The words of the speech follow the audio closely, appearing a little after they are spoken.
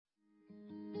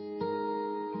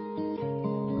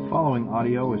following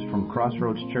audio is from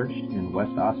Crossroads Church in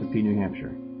West Ossipee, New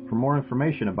Hampshire. For more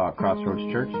information about Crossroads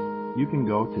Church, you can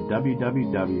go to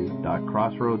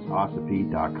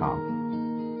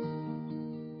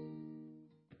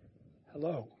www.crossroadsossipee.com.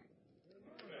 Hello.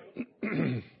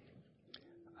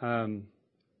 I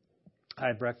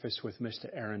had breakfast with Mr.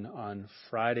 Aaron on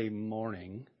Friday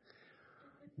morning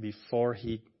before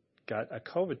he got a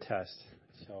COVID test.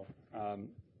 So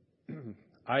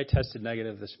I tested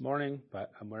negative this morning,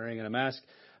 but I'm wearing a mask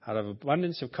out of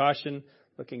abundance of caution,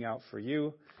 looking out for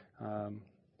you.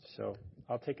 So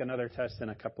I'll take another test in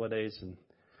a couple of days and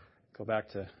go back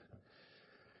to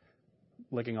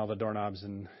licking all the doorknobs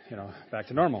and, back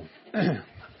to normal.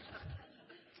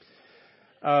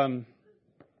 I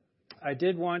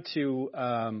did want to,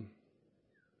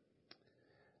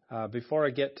 before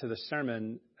I get to the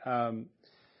sermon,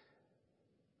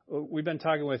 we've been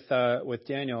talking with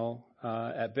Daniel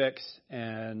at Bix,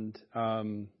 and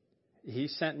he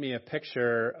sent me a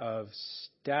picture of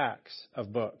stacks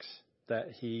of books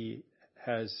that he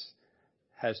has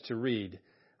to read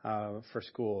for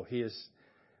school. He is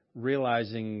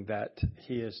realizing that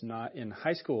he is not in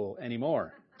high school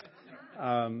anymore,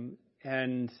 so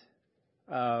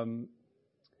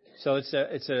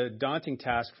it's a daunting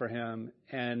task for him,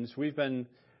 and we've been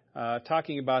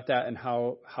talking about that and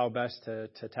how best to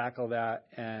tackle that.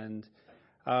 And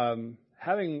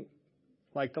having,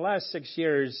 like, the last 6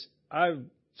 years, I've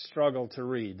struggled to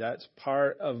read. That's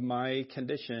part of my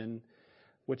condition,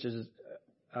 which is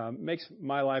makes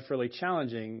my life really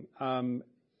challenging. And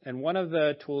one of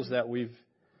the tools that we've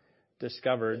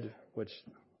discovered, which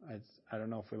I don't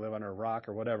know if we live under a rock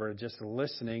or whatever, just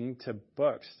listening to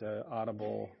books, to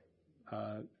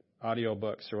audio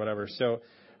books or whatever. So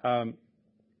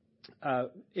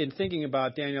in thinking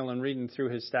about Daniel and reading through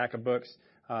his stack of books,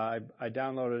 I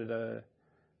downloaded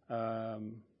a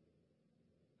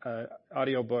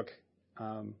audio book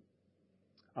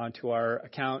onto our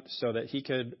account so that he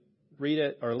could read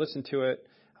it or listen to it.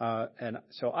 And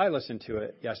so I listened to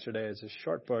it yesterday as a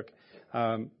short book.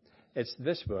 It's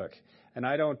this book. And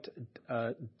I don't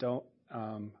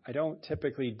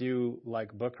typically do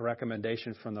like book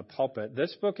recommendation from the pulpit.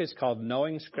 This book is called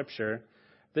Knowing Scripture.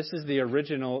 This is the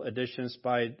original edition. It's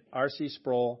by R.C.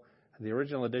 Sproul. The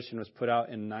original edition was put out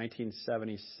in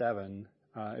 1977.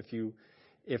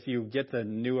 If you get the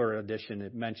newer edition,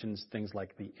 it mentions things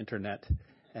like the internet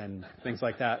and things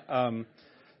like that.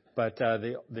 But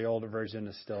the older version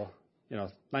is still,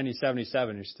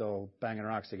 1977. You're still banging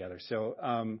rocks together. So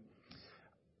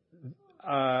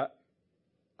I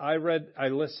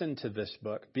listened to this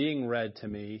book being read to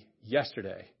me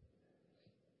yesterday,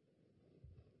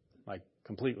 like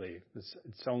completely. It's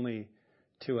only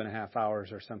 2.5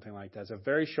 hours or something like that. It's a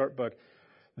very short book.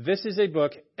 This is a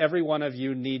book every one of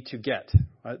you need to get.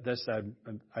 I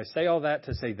say all that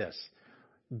to say this.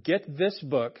 Get this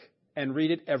book and read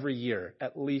it every year,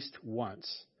 at least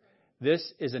once.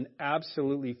 This is an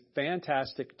absolutely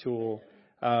fantastic tool.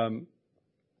 And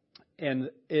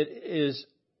it is,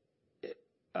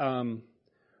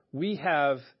 we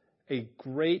have a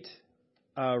great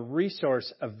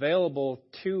resource available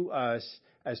to us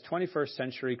as 21st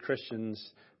century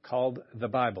Christians called the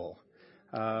Bible.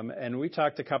 And we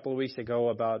talked a couple of weeks ago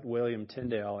about William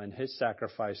Tyndale and his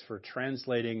sacrifice for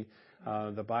translating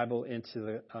the Bible into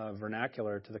the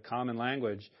vernacular, to the common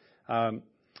language.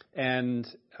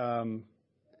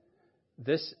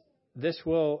 This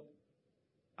will,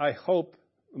 I hope,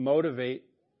 motivate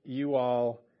you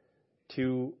all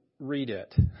to read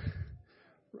it.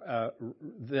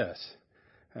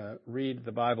 Read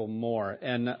the Bible more.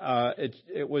 And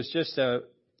it was just a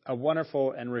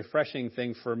wonderful and refreshing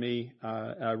thing for me.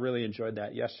 I really enjoyed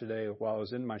that yesterday while I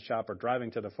was in my shop or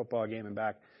driving to the football game and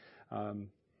back,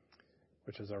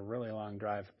 which was a really long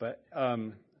drive. But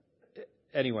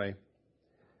anyway,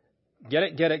 get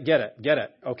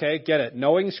it. Okay, get it.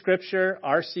 Knowing Scripture,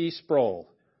 R.C. Sproul.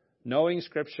 Knowing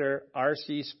Scripture,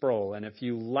 R.C. Sproul. And if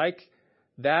you like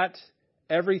that,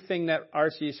 everything that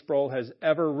R.C. Sproul has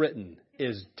ever written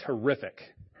is terrific.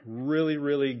 Really,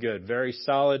 really good. Very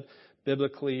solid,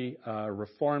 biblically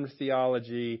reformed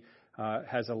theology.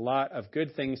 Has a lot of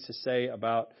good things to say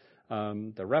about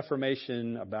the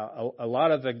Reformation, about a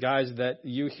lot of the guys that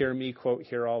you hear me quote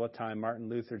here all the time, Martin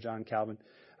Luther, John Calvin,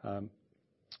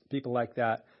 people like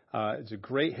that. He's a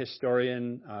great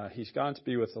historian. He's gone to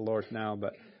be with the Lord now,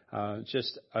 but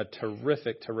just a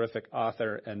terrific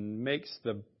author, and makes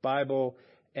the Bible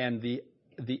and the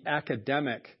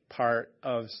academic part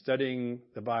of studying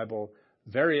the Bible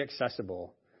very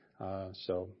accessible.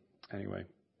 So anyway,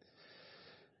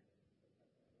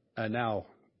 and now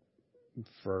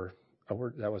for a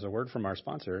word, that was a word from our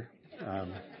sponsor.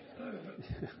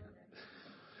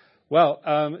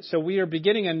 Well, so we are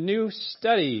beginning a new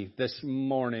study this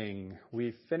morning.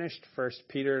 We finished 1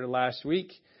 Peter last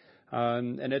week,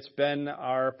 and it's been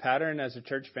our pattern as a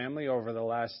church family over the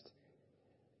last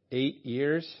 8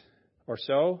 years or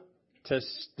so.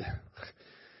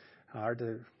 Hard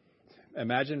to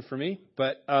imagine for me,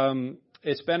 but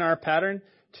it's been our pattern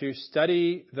to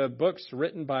study the books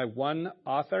written by one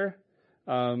author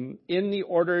in the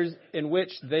orders in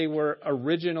which they were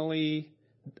originally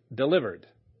delivered,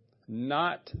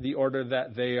 not the order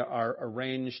that they are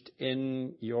arranged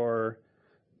in your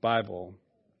Bible.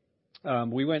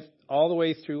 We went all the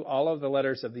way through all of the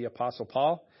letters of the Apostle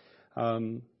Paul.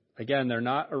 Again, they're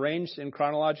not arranged in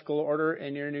chronological order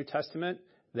in your New Testament.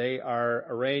 They are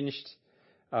arranged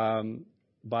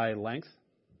by length,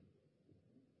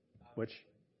 which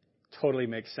totally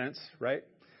makes sense, right?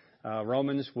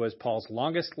 Romans was Paul's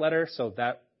longest letter, so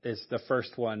that is the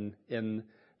first one in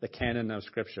the canon of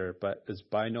Scripture, but is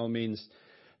by no means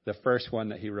the first one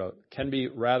that he wrote. Can be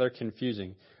rather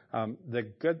confusing. The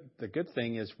good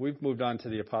thing is we've moved on to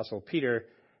the Apostle Peter,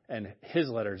 and his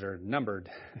letters are numbered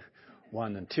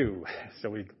 1 and 2, so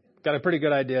we've got a pretty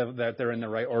good idea that they're in the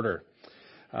right order.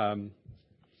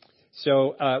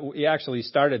 So we actually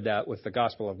started that with the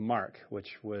Gospel of Mark, which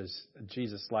was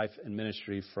Jesus' life and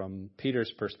ministry from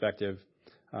Peter's perspective,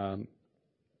 and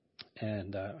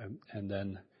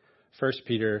then 1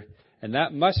 Peter, and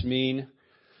that must mean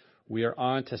we are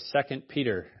on to 2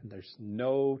 Peter. There's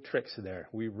no tricks there.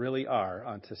 We really are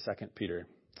on to 2 Peter.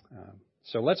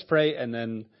 So let's pray,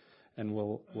 and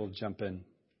we'll jump in.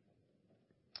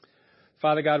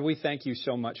 Father God, we thank you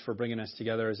so much for bringing us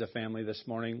together as a family this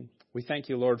morning. We thank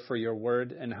you, Lord, for your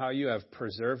word and how you have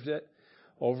preserved it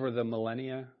over the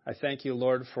millennia. I thank you,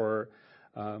 Lord, for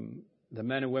the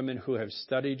men and women who have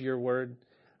studied your word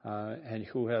and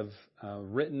who have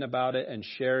written about it and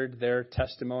shared their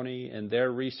testimony and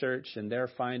their research and their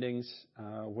findings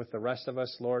with the rest of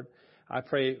us, Lord. I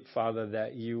pray, Father,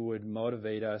 that you would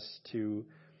motivate us to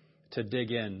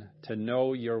dig in, to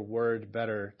know your word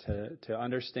better, to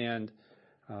understand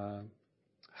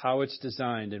how it's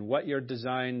designed and what your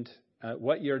design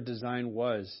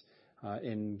was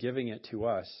in giving it to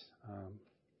us.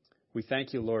 We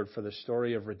thank you, Lord, for the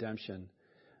story of redemption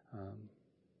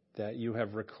that you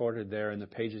have recorded there in the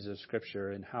pages of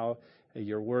Scripture, and how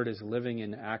your word is living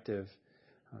and active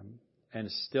and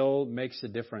still makes a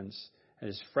difference and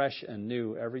is fresh and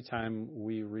new every time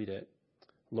we read it.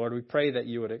 Lord, we pray that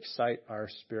you would excite our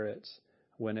spirits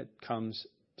when it comes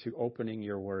to opening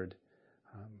your word,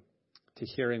 to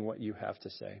hearing what you have to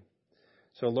say.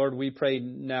 So, Lord, we pray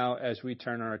now as we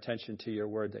turn our attention to your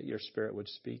word that your Spirit would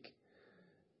speak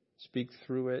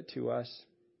through it to us.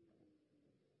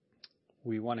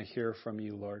 We want to hear from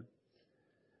you, Lord.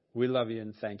 We love you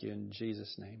and thank you in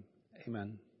Jesus' name.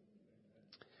 Amen.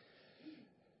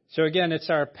 So again, it's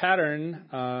our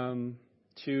pattern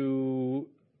to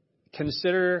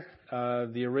consider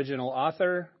the original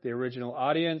author, the original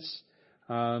audience,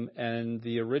 and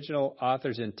the original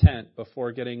author's intent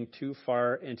before getting too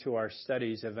far into our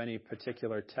studies of any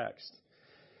particular text.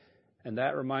 And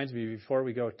that reminds me, before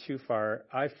we go too far,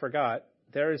 I forgot,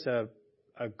 there is a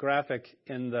graphic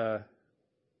in the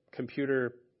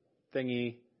computer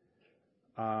thingy,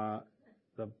 it's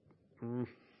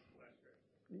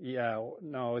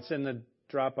in the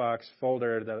Dropbox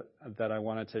folder that I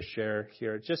wanted to share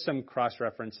here. Just some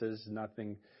cross-references,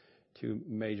 nothing too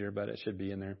major, but it should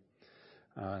be in there.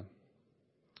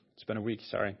 It's been a week,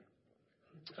 sorry.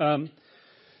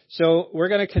 So we're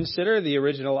going to consider the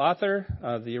original author,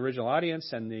 the original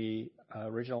audience, and the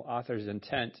original author's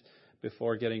intent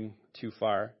before getting too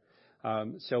far.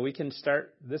 So we can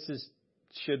start.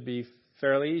 Should be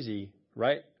fairly easy,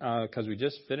 right? Because we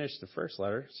just finished the first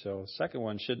letter, so the second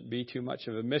one shouldn't be too much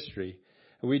of a mystery.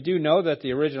 We do know that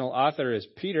the original author is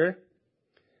Peter,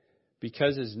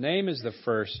 because his name is the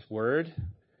first word,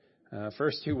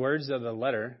 first two words of the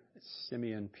letter. It's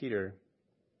Simeon Peter.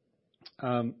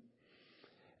 And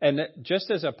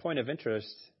just as a point of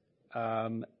interest,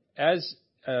 as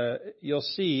you'll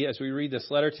see as we read this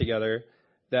letter together,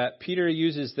 that Peter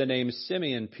uses the name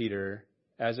Simeon Peter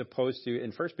as opposed to,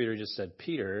 in 1 Peter, just said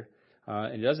Peter,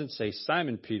 and it doesn't say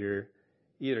Simon Peter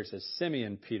either. It says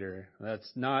Simeon Peter. That's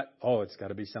not, it's got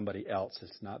to be somebody else.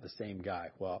 It's not the same guy.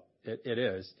 Well, it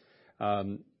is.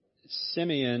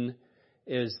 Simeon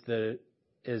is the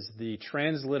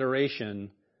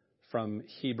transliteration from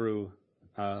Hebrew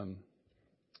to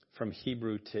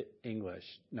English.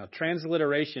 Now,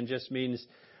 transliteration just means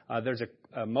there's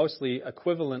a mostly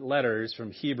equivalent letters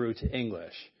from Hebrew to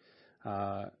English,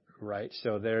 right?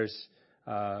 So there's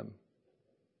a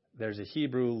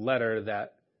Hebrew letter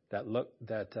that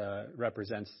that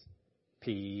represents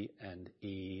P and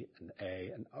E and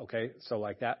A, and okay, so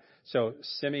like that. So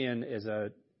Simeon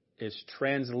is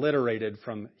transliterated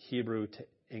from Hebrew to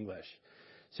English.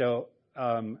 So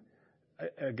I'll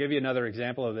give you another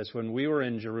example of this. When we were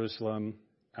in Jerusalem,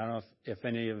 I don't know if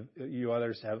any of you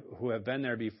others who have been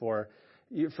there before.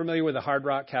 You're familiar with the Hard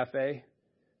Rock Cafe?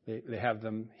 They have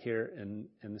them here in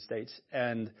the States,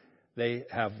 and they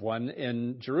have one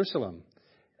in Jerusalem,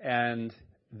 and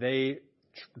they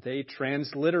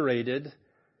transliterated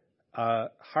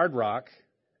Hard Rock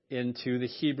into the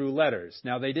Hebrew letters.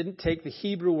 Now, they didn't take the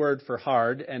Hebrew word for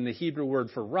hard and the Hebrew word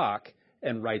for rock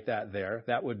and write that there.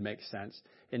 That would make sense.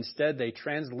 Instead, they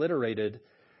transliterated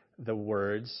the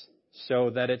words so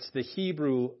that it's the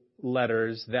Hebrew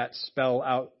letters that spell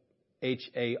out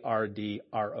Hardrock.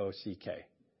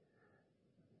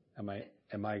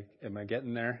 Am I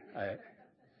getting there?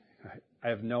 I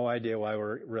have no idea why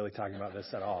we're really talking about this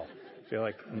at all. I feel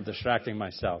like I'm distracting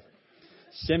myself.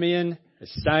 Simeon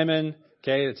is Simon.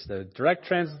 Okay, it's the direct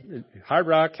Hard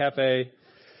Rock Cafe.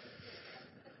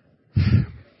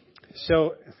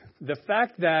 So the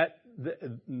fact that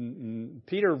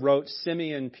Peter wrote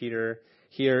Simeon Peter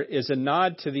here is a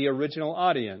nod to the original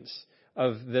audience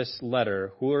of this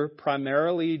letter, who were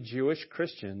primarily Jewish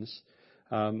Christians,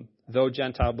 though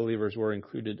Gentile believers were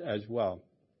included as well.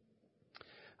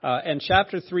 And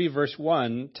chapter 3, verse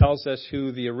 1 tells us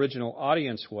who the original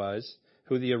audience was,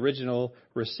 who the original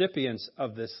recipients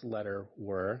of this letter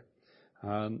were.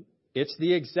 It's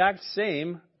the exact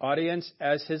same audience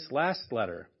as his last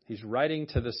letter. He's writing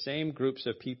to the same groups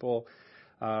of people,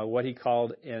 what he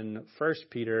called in 1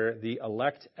 Peter, the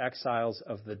elect exiles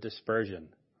of the dispersion.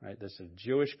 Right? This is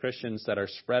Jewish Christians that are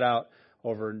spread out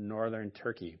over northern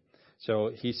Turkey.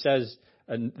 So he says,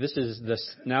 and this is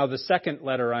now the second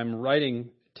letter I'm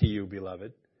writing to you,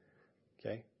 beloved.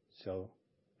 Okay, so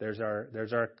there's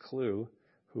our clue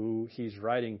who he's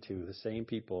writing to, the same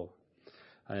people.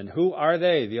 And who are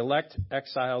they? The elect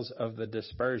exiles of the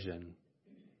dispersion.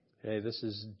 Okay, this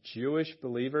is Jewish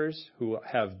believers who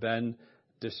have been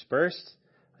dispersed,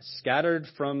 scattered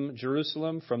from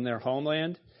Jerusalem, from their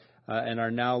homeland, and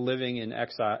are now living in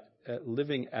exile,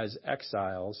 living as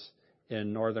exiles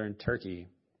in northern Turkey.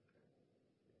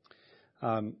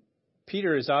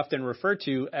 Peter is often referred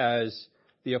to as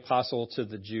the apostle to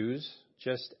the Jews,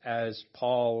 just as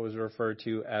Paul was referred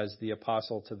to as the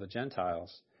apostle to the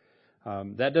Gentiles.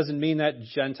 That doesn't mean that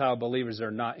Gentile believers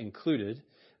are not included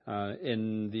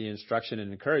in the instruction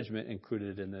and encouragement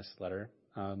included in this letter.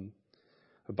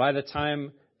 But by the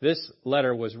time this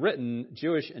letter was written,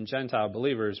 Jewish and Gentile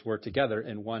believers were together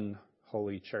in one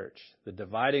holy church. The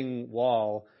dividing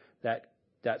wall that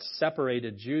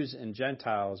separated Jews and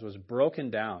Gentiles was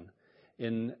broken down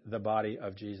in the body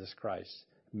of Jesus Christ,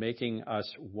 making us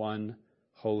one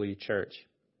holy church.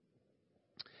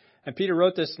 And Peter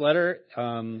wrote this letter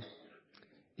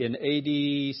in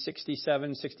AD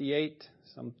 67, 68,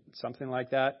 something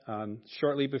like that,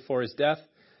 shortly before his death,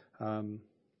 a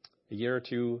year or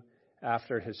two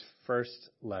after his first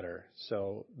letter.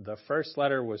 So the first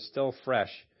letter was still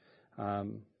fresh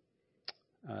in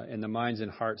the minds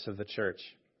and hearts of the church.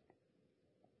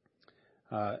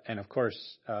 And of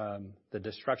course, the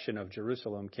destruction of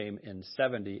Jerusalem came in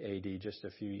 70 AD, just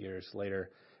a few years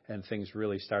later, and things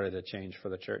really started to change for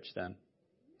the church then.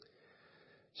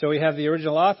 So we have the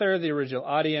original author, the original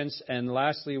audience, and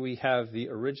lastly, we have the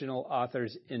original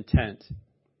author's intent.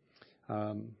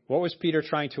 What was Peter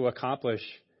trying to accomplish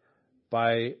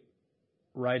by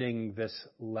writing this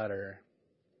letter?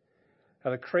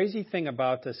 Now, the crazy thing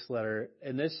about this letter,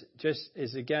 and this just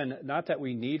is, again, not that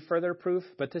we need further proof,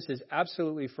 but this is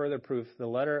absolutely further proof, the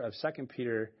letter of 2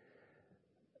 Peter,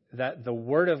 that the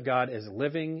Word of God is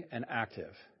living and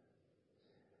active.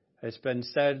 It's been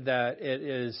said that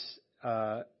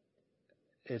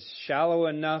it's shallow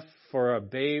enough for a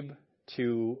babe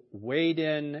to wade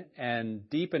in and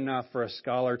deep enough for a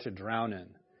scholar to drown in.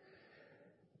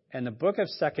 And the book of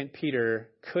 2 Peter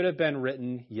could have been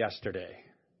written yesterday.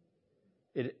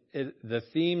 The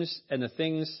themes and the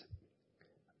things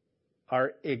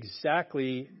are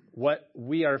exactly what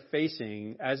we are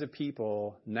facing as a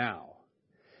people now.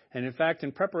 And in fact,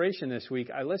 in preparation this week,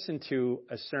 I listened to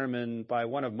a sermon by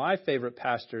one of my favorite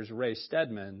pastors, Ray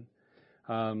Stedman,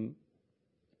 and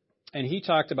he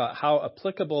talked about how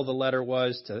applicable the letter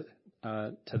was to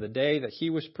the day that he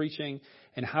was preaching,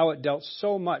 and how it dealt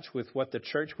so much with what the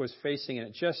church was facing, and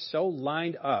it just so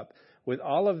lined up with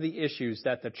all of the issues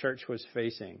that the church was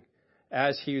facing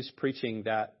as he was preaching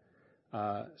that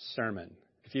sermon.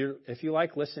 If you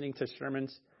like listening to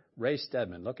sermons, Ray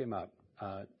Stedman, look him up.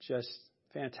 Just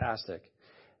fantastic.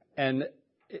 And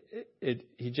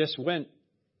he just went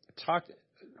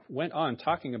on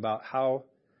talking about how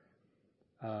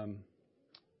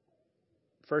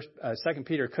Second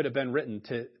Peter could have been written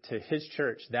to his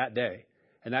church that day,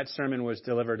 and that sermon was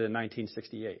delivered in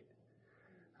 1968.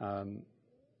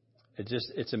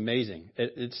 It's amazing.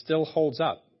 It still holds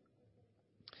up.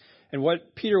 And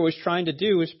what Peter was trying to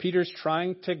do is Peter's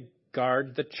trying to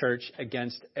guard the church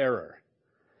against error,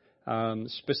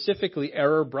 specifically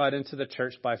error brought into the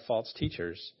church by false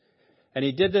teachers. And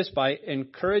he did this by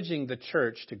encouraging the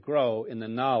church to grow in the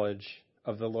knowledge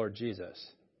of the Lord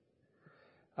Jesus.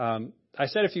 I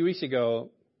said a few weeks ago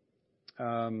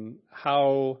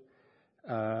how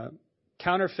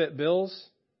counterfeit bills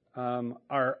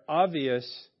are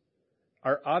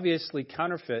obviously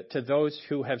counterfeit to those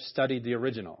who have studied the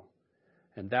original.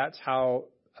 And that's how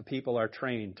people are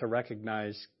trained to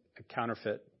recognize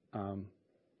counterfeit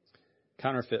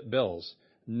bills.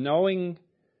 Knowing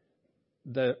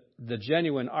the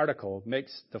genuine article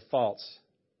makes the false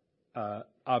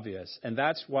obvious. And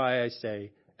that's why I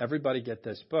say, everybody get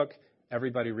this book,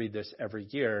 everybody read this every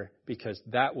year, because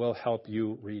that will help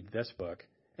you read this book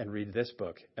and read this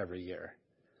book every year.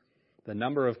 The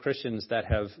number of Christians that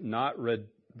have not read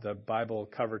the Bible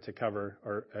cover to cover,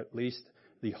 or at least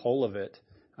the whole of it,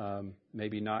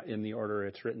 maybe not in the order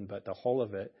it's written, but the whole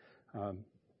of it,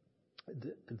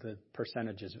 the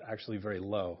percentage is actually very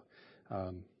low.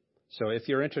 So if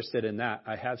you're interested in that,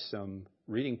 I have some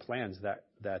reading plans that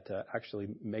actually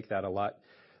make that a lot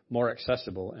more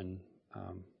accessible. And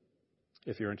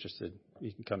if you're interested,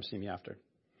 you can come see me after.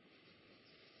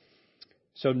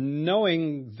 So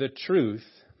knowing the truth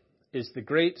is the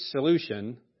great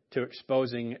solution to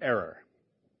exposing error.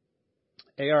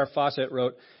 A.R. Fawcett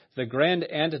wrote, "The grand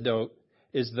antidote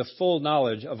is the full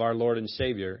knowledge of our Lord and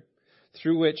Savior,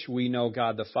 through which we know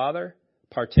God the Father,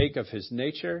 partake of his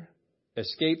nature,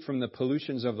 escape from the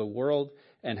pollutions of the world,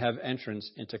 and have entrance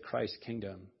into Christ's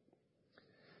kingdom."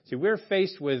 See, we're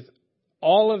faced with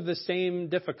all of the same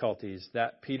difficulties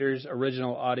that Peter's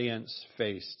original audience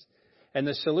faced. And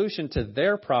the solution to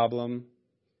their problems,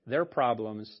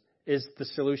 is the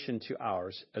solution to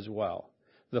ours as well.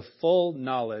 The full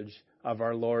knowledge of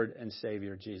our Lord and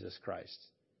Savior, Jesus Christ.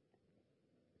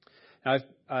 Now,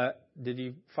 did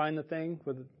you find the thing?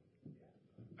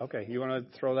 Okay, you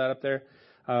want to throw that up there?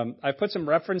 I put some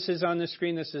references on the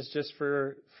screen. This is just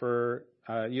for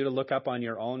you to look up on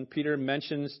your own. Peter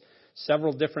mentions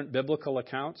several different biblical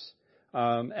accounts,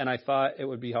 and I thought it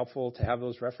would be helpful to have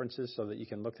those references so that you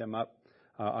can look them up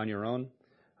on your own.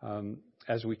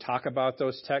 As we talk about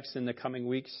those texts in the coming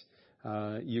weeks,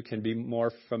 you can be more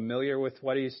familiar with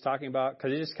what he's talking about,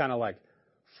 because it just kind of like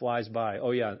flies by. Oh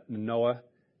yeah, Noah,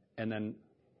 and then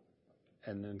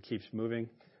keeps moving.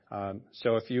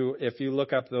 So if you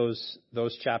look up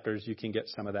those chapters, you can get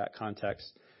some of that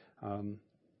context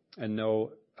and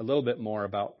know a little bit more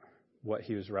about what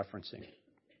he was referencing.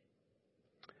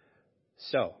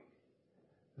 So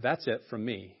that's it from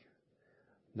me.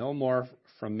 No more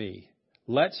from me.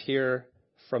 Let's hear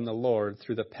from the Lord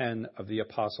through the pen of the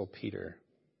Apostle Peter.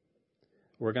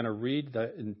 We're going to read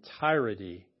the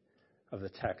entirety of the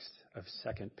text of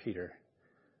 2 Peter.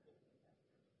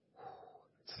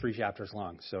 It's 3 chapters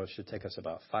long, so it should take us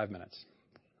about 5 minutes.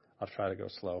 I'll try to go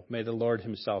slow. May the Lord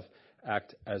himself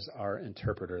act as our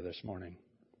interpreter this morning.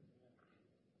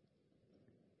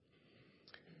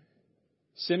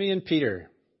 Simeon Peter,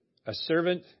 a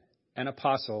servant and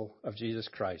apostle of Jesus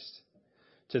Christ,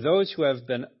 to those who have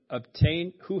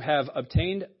obtained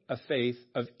a faith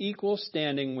of equal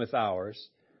standing with ours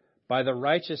by the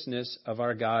righteousness of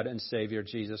our God and Savior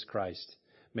Jesus Christ,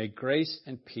 may grace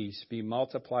and peace be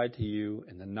multiplied to you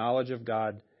in the knowledge of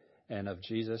God and of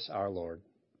Jesus our Lord.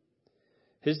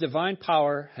 His divine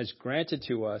power has granted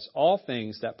to us all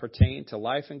things that pertain to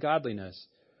life and godliness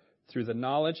through the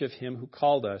knowledge of him who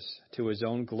called us to his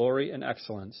own glory and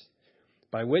excellence,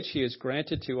 by which he has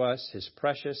granted to us his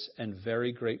precious and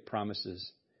very great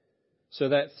promises, so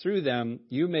that through them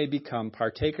you may become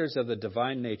partakers of the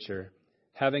divine nature,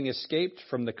 having escaped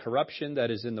from the corruption that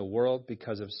is in the world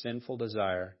because of sinful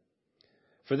desire.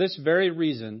 For this very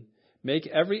reason, make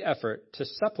every effort to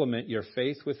supplement your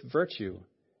faith with virtue,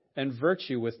 and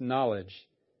virtue with knowledge,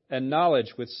 and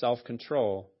knowledge with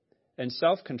self-control, and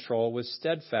self-control with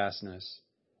steadfastness,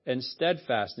 and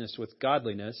steadfastness with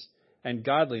godliness, and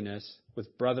godliness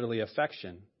with brotherly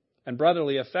affection, and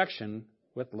brotherly affection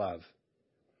with love.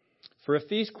 For if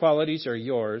these qualities are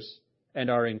yours and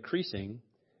are increasing,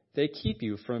 they keep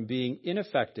you from being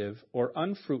ineffective or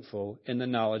unfruitful in the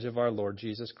knowledge of our Lord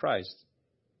Jesus Christ.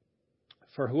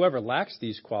 For whoever lacks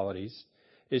these qualities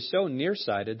is so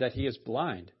nearsighted that he is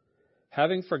blind,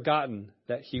 having forgotten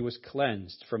that he was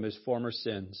cleansed from his former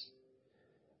sins.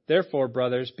 Therefore,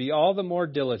 brothers, be all the more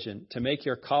diligent to make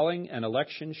your calling and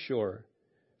election sure.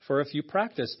 For if you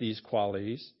practice these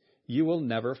qualities, you will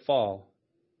never fall.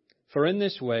 For in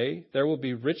this way there will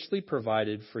be richly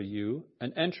provided for you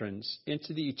an entrance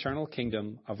into the eternal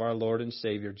kingdom of our Lord and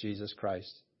Savior Jesus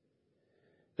Christ.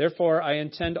 Therefore, I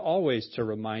intend always to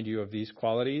remind you of these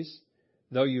qualities,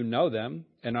 though you know them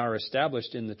and are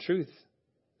established in the truth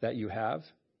that you have.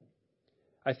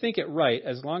 I think it right,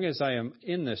 as long as I am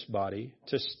in this body,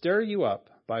 to stir you up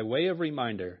by way of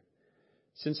reminder,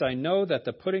 since I know that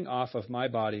the putting off of my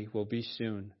body will be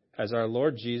soon, as our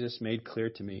Lord Jesus made clear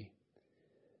to me.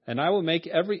 And I will make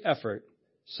every effort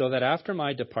so that after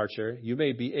my departure you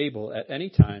may be able at any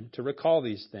time to recall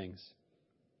these things.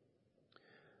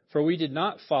 For we did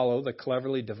not follow the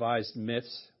cleverly devised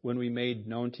myths when we made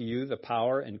known to you the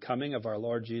power and coming of our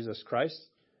Lord Jesus Christ,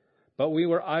 but we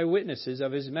were eyewitnesses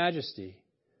of his majesty.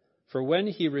 For when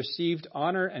he received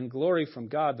honor and glory from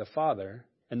God the Father,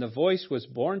 and the voice was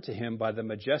borne to him by the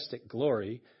majestic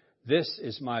glory, "This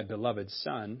is my beloved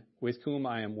Son, with whom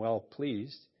I am well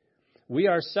pleased," we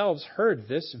ourselves heard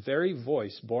this very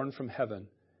voice borne from heaven,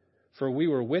 for we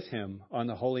were with him on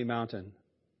the holy mountain.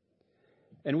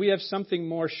 And we have something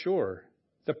more sure,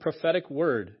 the prophetic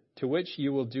word, to which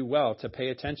you will do well to pay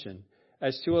attention,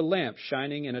 as to a lamp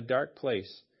shining in a dark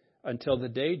place, until the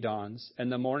day dawns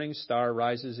and the morning star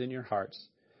rises in your hearts.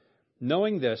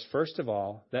 Knowing this, first of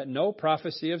all, that no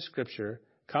prophecy of Scripture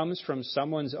comes from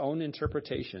someone's own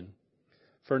interpretation.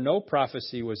 For no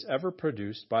prophecy was ever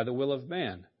produced by the will of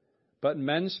man, but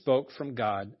men spoke from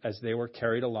God as they were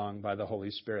carried along by the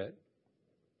Holy Spirit.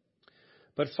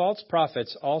 But false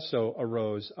prophets also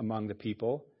arose among the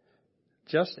people,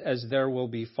 just as there will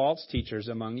be false teachers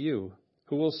among you,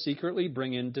 who will secretly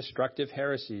bring in destructive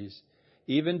heresies,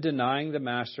 even denying the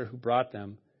master who brought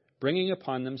them, bringing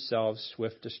upon themselves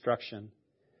swift destruction.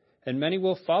 And many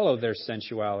will follow their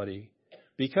sensuality.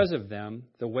 Because of them,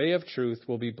 the way of truth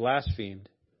will be blasphemed.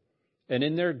 And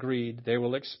in their greed, they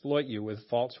will exploit you with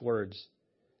false words.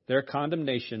 Their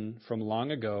condemnation from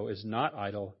long ago is not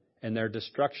idle, and their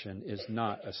destruction is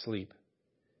not asleep.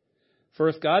 For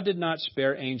if God did not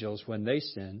spare angels when they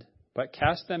sinned, but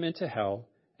cast them into hell,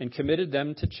 and committed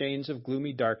them to chains of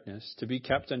gloomy darkness to be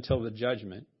kept until the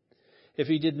judgment, if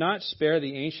he did not spare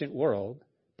the ancient world,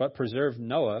 but preserved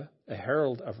Noah, a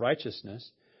herald of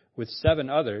righteousness, with 7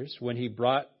 others when he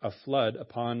brought a flood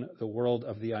upon the world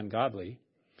of the ungodly,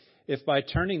 if by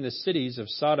turning the cities of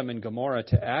Sodom and Gomorrah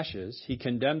to ashes he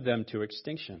condemned them to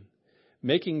extinction,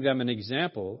 making them an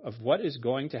example of what is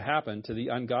going to happen to the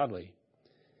ungodly,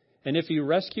 and if he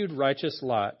rescued righteous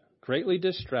Lot, greatly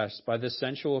distressed by the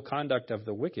sensual conduct of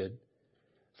the wicked,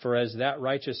 for as that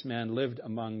righteous man lived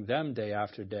among them day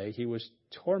after day, he was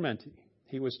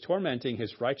tormenting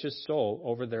his righteous soul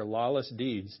over their lawless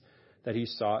deeds that he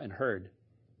saw and heard.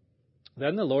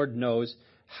 Then the Lord knows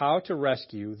how to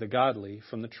rescue the godly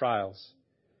from the trials,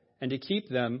 and to keep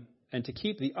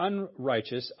the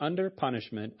unrighteous under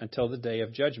punishment until the day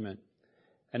of judgment,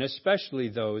 and especially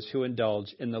those who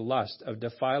indulge in the lust of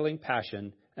defiling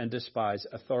passion and despise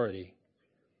authority.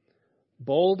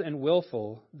 Bold and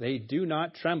willful, they do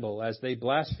not tremble as they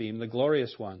blaspheme the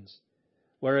glorious ones,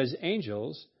 whereas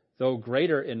angels, though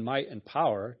greater in might and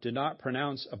power, do not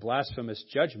pronounce a blasphemous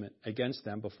judgment against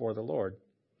them before the Lord.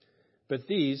 But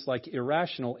these, like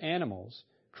irrational animals,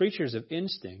 creatures of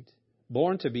instinct,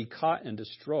 born to be caught and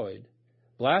destroyed,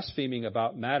 blaspheming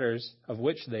about matters of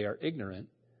which they are ignorant,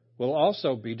 will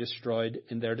also be destroyed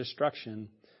in their destruction,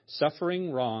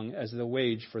 suffering wrong as the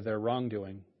wage for their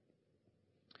wrongdoing.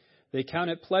 They count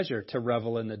it pleasure to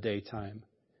revel in the daytime.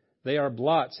 They are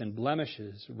blots and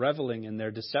blemishes, reveling in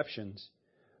their deceptions,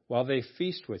 while they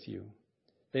feast with you.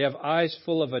 They have eyes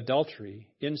full of adultery,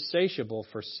 insatiable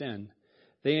for sin.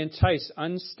 They entice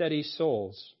unsteady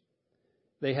souls.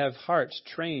 They have hearts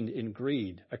trained in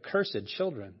greed, accursed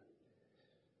children.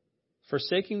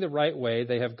 Forsaking the right way,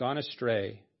 they have gone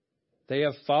astray. They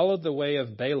have followed the way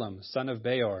of Balaam, son of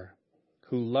Beor,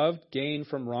 who loved gain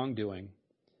from wrongdoing.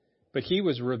 But he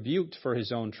was rebuked for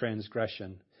his own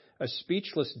transgression. A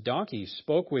speechless donkey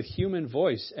spoke with human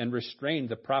voice and restrained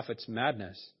the prophet's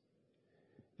madness.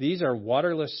 These are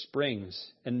waterless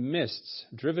springs and mists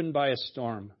driven by a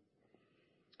storm.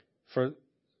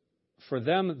 For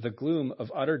them the gloom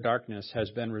of utter darkness has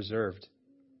been reserved.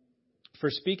 For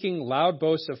speaking loud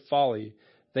boasts of folly,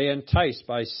 they entice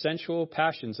by sensual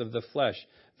passions of the flesh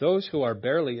those who are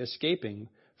barely escaping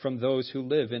from those who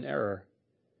live in error.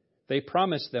 They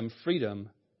promise them freedom,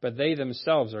 but they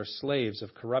themselves are slaves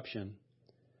of corruption.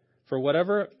 For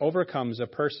whatever overcomes a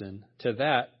person, to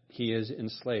that he is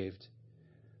enslaved.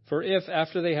 For if,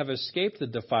 after they have escaped the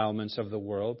defilements of the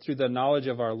world through the knowledge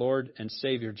of our Lord and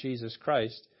Savior Jesus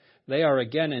Christ, they are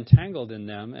again entangled in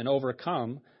them and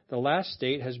overcome, the last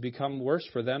state has become worse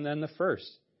for them than the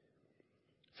first.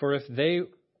 For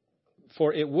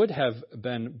it would have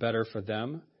been better for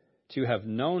them to have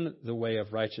known the way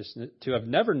of righteousness, to have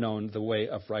never known the way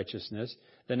of righteousness,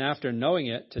 than after knowing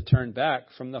it to turn back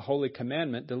from the holy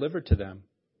commandment delivered to them.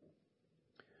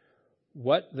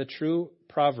 What the true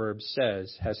proverb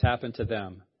says has happened to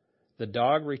them. The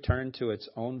dog returned to its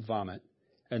own vomit,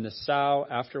 and the sow,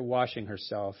 after washing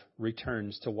herself,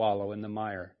 returns to wallow in the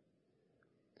mire.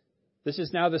 This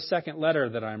is now the second letter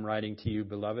that I am writing to you,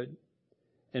 beloved.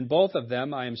 In both of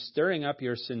them I am stirring up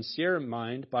your sincere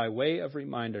mind by way of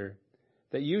reminder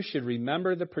that you should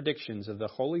remember the predictions of the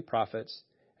holy prophets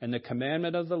and the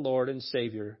commandment of the Lord and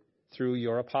Savior through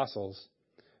your apostles,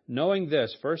 knowing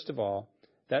this, first of all,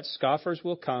 that scoffers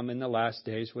will come in the last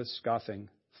days with scoffing,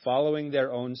 following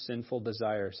their own sinful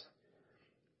desires.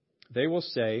 They will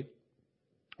say,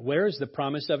 "Where is the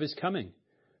promise of his coming?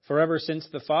 For ever since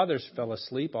the fathers fell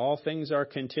asleep, all things are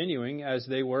continuing as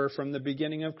they were from the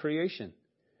beginning of creation."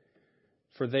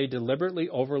 For they deliberately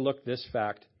overlook this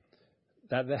fact,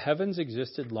 that the heavens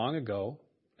existed long ago,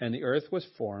 and the earth was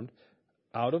formed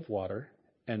out of water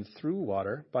and through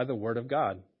water by the word of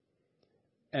God,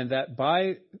 and that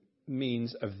by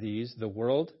means of these the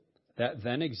world that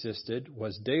then existed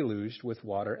was deluged with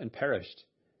water and perished.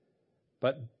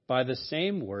 But by the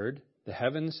same word, the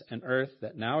heavens and earth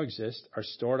that now exist are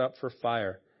stored up for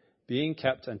fire, being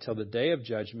kept until the day of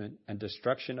judgment and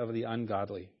destruction of the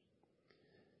ungodly.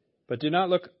 But do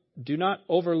not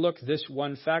overlook this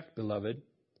one fact, beloved,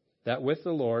 that with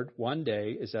the Lord 1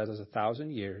 day is as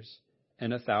 1,000 years,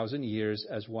 and 1,000 years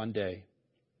as 1 day.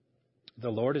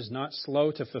 The Lord is not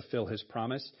slow to fulfill his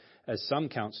promise, as some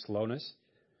count slowness,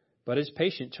 but is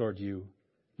patient toward you,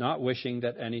 not wishing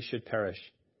that any should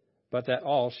perish, but that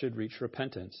all should reach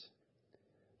repentance.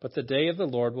 But the day of the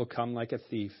Lord will come like a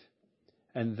thief,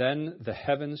 and then the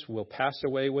heavens will pass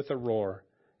away with a roar,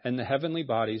 and the heavenly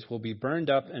bodies will be burned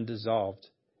up and dissolved,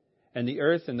 and the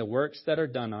earth and the works that are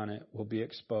done on it will be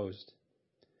exposed.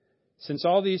 Since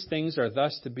all these things are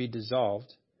thus to be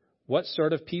dissolved, what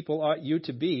sort of people ought you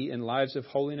to be in lives of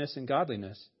holiness and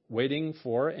godliness, waiting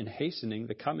for and hastening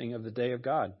the coming of the day of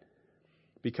God,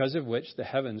 because of which the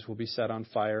heavens will be set on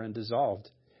fire and dissolved,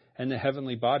 and the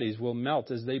heavenly bodies will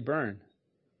melt as they burn?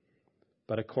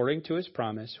 But according to his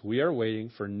promise, we are waiting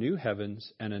for new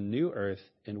heavens and a new earth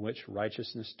in which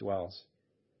righteousness dwells.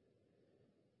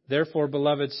 Therefore,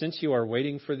 beloved, since you are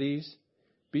waiting for these,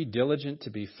 be diligent to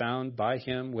be found by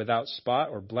him without spot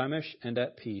or blemish and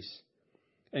at peace,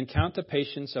 and count the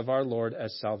patience of our Lord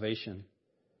as salvation,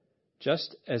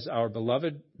 just as our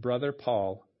beloved brother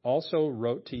Paul also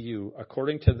wrote to you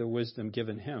according to the wisdom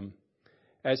given him,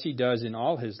 as he does in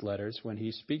all his letters when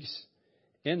he speaks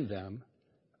in them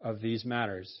of these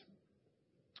matters.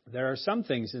 There are some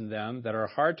things in them that are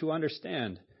hard to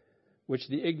understand, which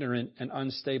the ignorant and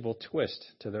unstable twist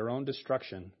to their own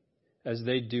destruction, as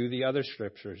they do the other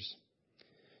scriptures.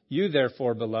 You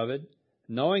therefore, beloved,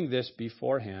 knowing this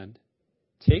beforehand,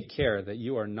 take care that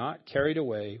you are not carried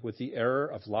away with the error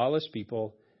of lawless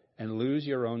people and lose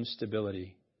your own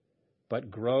stability, but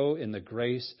grow in the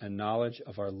grace and knowledge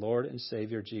of our Lord and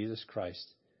Savior Jesus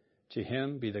Christ. To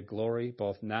him be the glory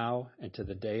both now and to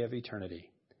the day of eternity.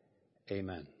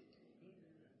 Amen.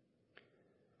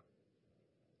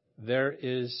 There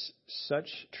is such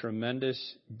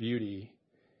tremendous beauty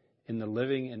in the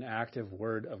living and active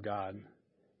Word of God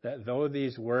that though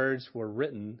these words were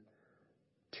written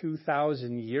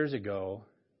 2,000 years ago,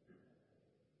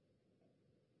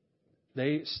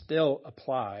 they still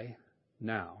apply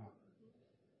now.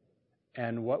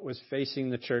 And what was facing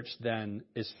the church then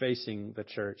is facing the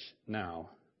church now.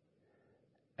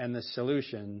 And the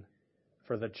solution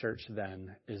for the church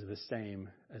then is the same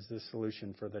as the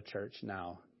solution for the church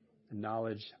now. The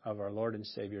knowledge of our Lord and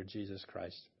Savior Jesus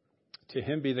Christ. To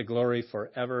him be the glory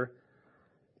forever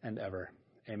and ever.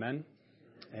 Amen.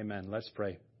 Amen. Let's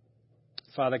pray.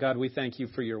 Father God, we thank you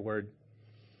for your word.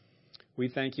 We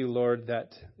thank you, Lord, that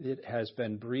it has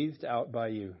been breathed out by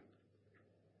you.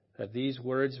 That these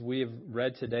words we have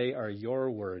read today are your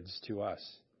words to us,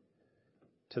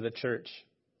 to the church,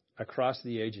 across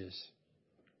the ages.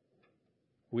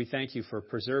 We thank you for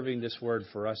preserving this word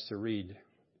for us to read,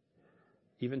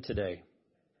 even today.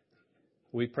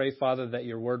 We pray, Father, that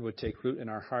your word would take root in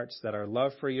our hearts, that our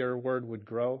love for your word would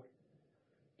grow,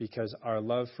 because our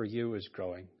love for you is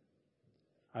growing.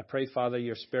 I pray, Father,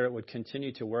 your Spirit would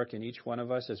continue to work in each one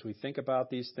of us as we think about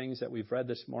these things that we've read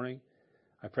this morning.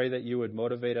 I pray that you would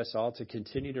motivate us all to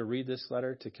continue to read this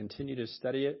letter, to continue to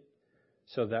study it,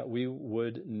 so that we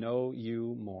would know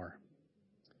you more.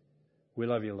 We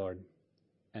love you, Lord,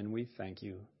 and we thank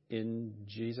you. In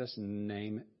Jesus'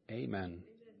 name, amen.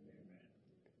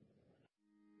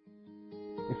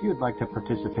 If you would like to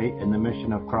participate in the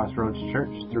mission of Crossroads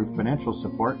Church through financial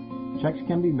support, checks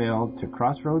can be mailed to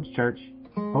Crossroads Church,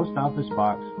 Post Office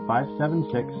Box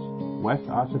 576, West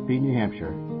Ossipee, New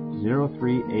Hampshire,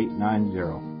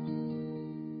 03890.